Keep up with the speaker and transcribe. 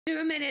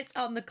2 minutes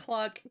on the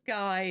clock,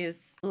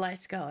 guys.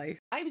 Let's go.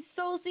 I'm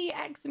Saucy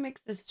X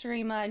Mixer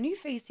streamer, new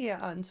face here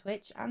on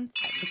Twitch, and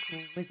technical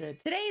wizard.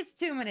 Today's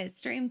 2-minute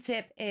stream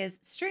tip is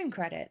stream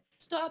credits.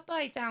 Start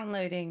by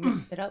downloading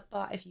Mix It Up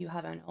Bot if you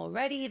haven't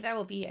already. There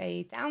will be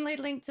a download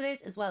link to this,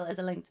 as well as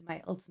a link to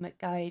my ultimate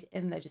guide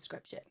in the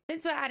description.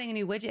 Since we're adding a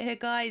new widget here,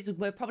 guys,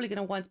 we're probably going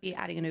to want to be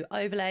adding a new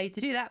overlay.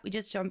 To do that, we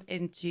just jump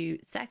into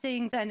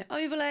settings, then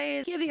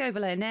overlays, give the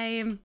overlay a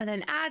name, and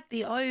then add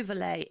the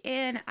overlay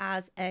in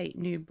as a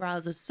new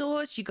browser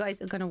source. You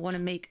guys are going to want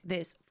to make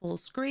this full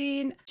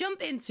screen.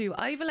 Jump into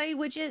overlay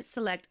widgets,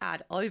 select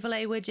add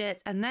overlay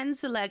widget, and then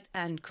select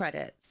end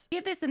credits.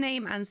 Give this a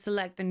name and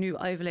select the new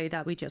overlay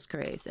that we just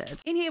created.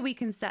 In here, we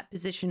can set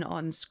position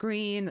on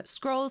screen,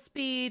 scroll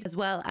speed, as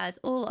well as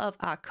all of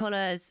our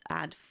colors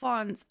and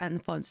fonts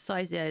and font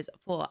sizes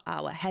for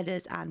our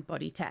headers and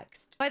body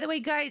text. By the way,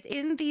 guys,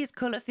 in these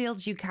color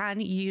fields, you can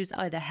use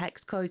either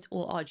hex codes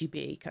or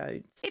RGB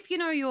codes. If you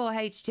know your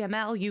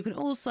HTML, you can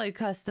also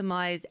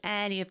customize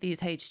any of these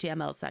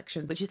HTML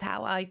sections, which is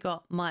how I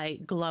got my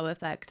glow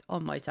effect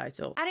on my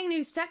title. Adding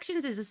new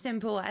sections is as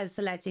simple as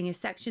selecting a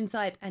section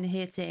type and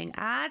hitting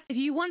add. If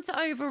you want to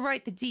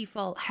overwrite the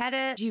default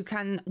header, you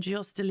can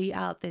just delete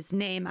out this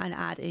name and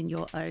add in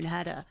your own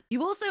header.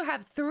 You also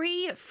have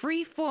 3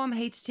 free-form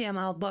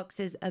HTML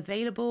boxes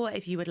available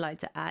if you would like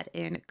to add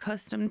in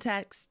custom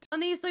text. On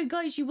these though,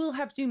 guys, you will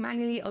have to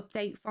manually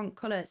update font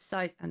color,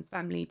 size, and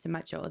family to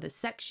match your other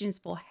sections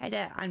for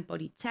header and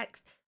body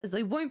text, as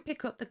they won't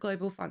pick up the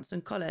global fonts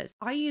and colors.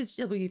 I use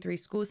W3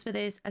 Schools for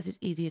this, as it's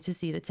easier to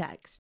see the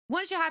text.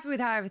 Once you're happy with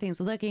how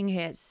everything's looking,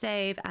 hit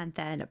save and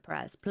then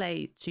press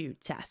play to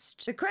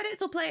test. The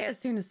credits will play as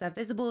soon as they're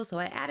visible, so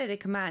I added a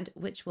command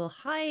which will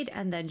hide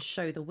and then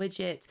show the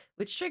widget,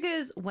 which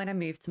triggers when I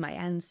move to my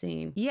end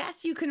scene.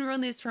 Yes, you can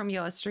run this from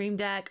your Stream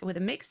Deck with a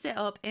Mix It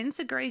Up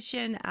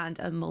integration and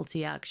a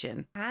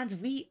multi-action. And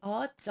we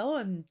are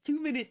done.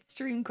 2-minute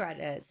stream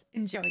credits.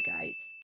 Enjoy, guys.